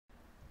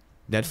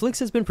Netflix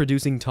has been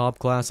producing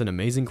top-class and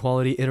amazing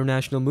quality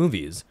international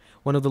movies.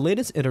 One of the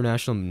latest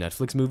international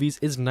Netflix movies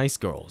is Nice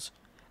Girls.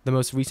 The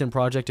most recent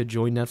project to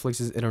join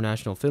Netflix's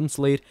international film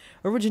slate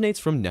originates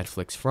from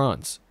Netflix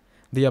France.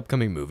 The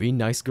upcoming movie,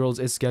 Nice Girls,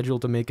 is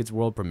scheduled to make its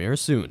world premiere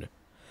soon.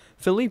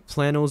 Philippe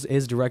Planos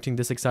is directing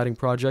this exciting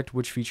project,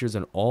 which features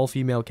an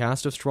all-female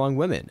cast of strong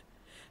women.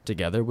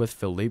 Together with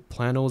Philippe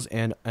Planos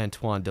and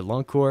Antoine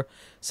Delancourt,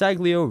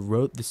 Saglio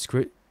wrote the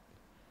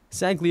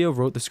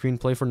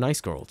screenplay for Nice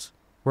Girls.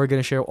 We're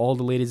going to share all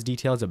the latest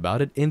details about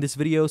it in this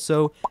video,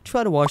 so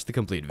try to watch the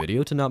complete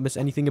video to not miss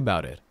anything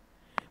about it.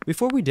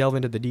 Before we delve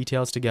into the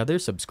details together,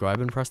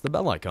 subscribe and press the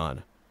bell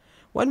icon.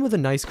 When will the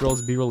Nice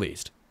Girls be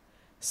released?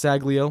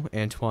 Saglio,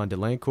 Antoine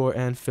Delancourt,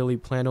 and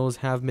Philippe Planos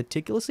have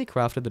meticulously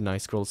crafted the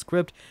Nice Girls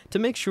script to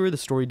make sure the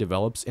story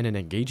develops in an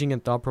engaging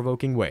and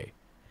thought-provoking way.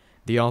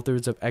 The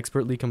authors have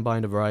expertly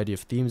combined a variety of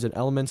themes and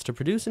elements to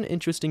produce an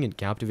interesting and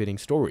captivating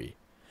story.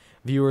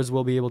 Viewers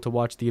will be able to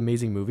watch the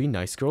amazing movie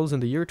Nice Girls in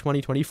the year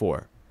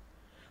 2024.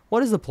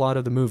 What is the plot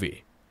of the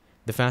movie?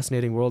 The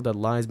fascinating world that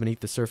lies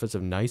beneath the surface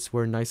of Nice,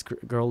 where Nice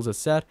Girls is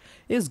set,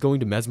 is going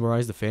to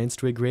mesmerize the fans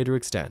to a greater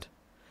extent.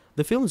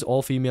 The film's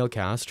all-female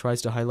cast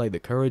tries to highlight the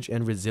courage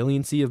and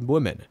resiliency of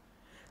women.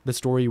 The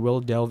story will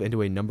delve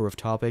into a number of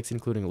topics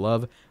including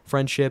love,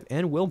 friendship,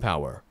 and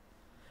willpower.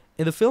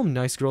 In the film,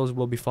 Nice Girls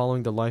will be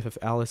following the life of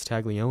Alice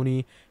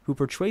Taglioni, who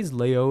portrays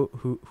Leo,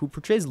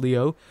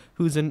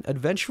 who's an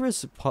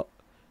adventurous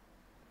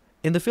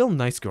In the film,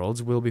 Nice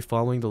Girls will be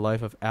following the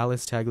life of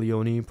Alice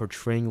Taglioni,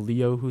 portraying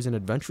Leo, who's an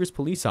adventurous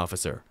police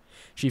officer.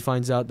 She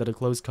finds out that a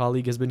close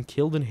colleague has been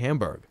killed in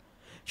Hamburg.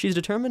 She's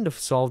determined to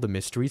solve the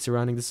mystery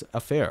surrounding this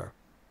affair.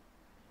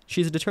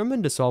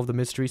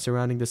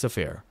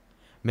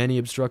 Many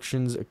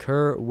obstructions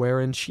occur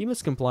wherein she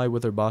must comply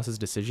with her boss's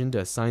decision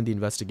to assign the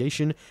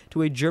investigation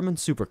to a German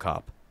super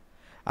cop.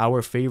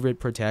 Our favorite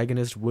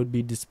protagonist would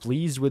be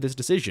displeased with this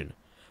decision.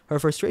 Her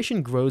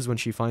frustration grows when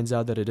she finds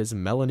out that it is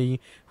Melanie,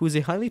 who is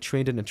a highly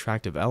trained and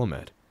attractive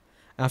element.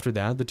 After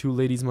that, the two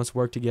ladies must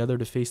work together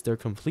to face their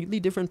completely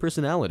different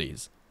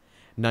personalities.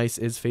 Nice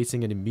is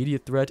facing an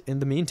immediate threat in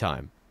the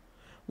meantime.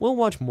 We'll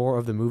watch more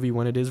of the movie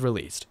when it is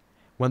released.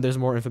 When there's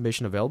more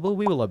information available,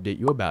 we will update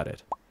you about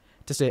it.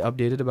 To stay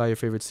updated about your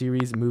favorite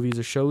series, movies,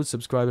 or shows,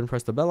 subscribe and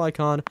press the bell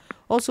icon.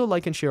 Also,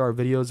 like and share our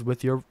videos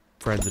with your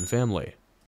friends and family.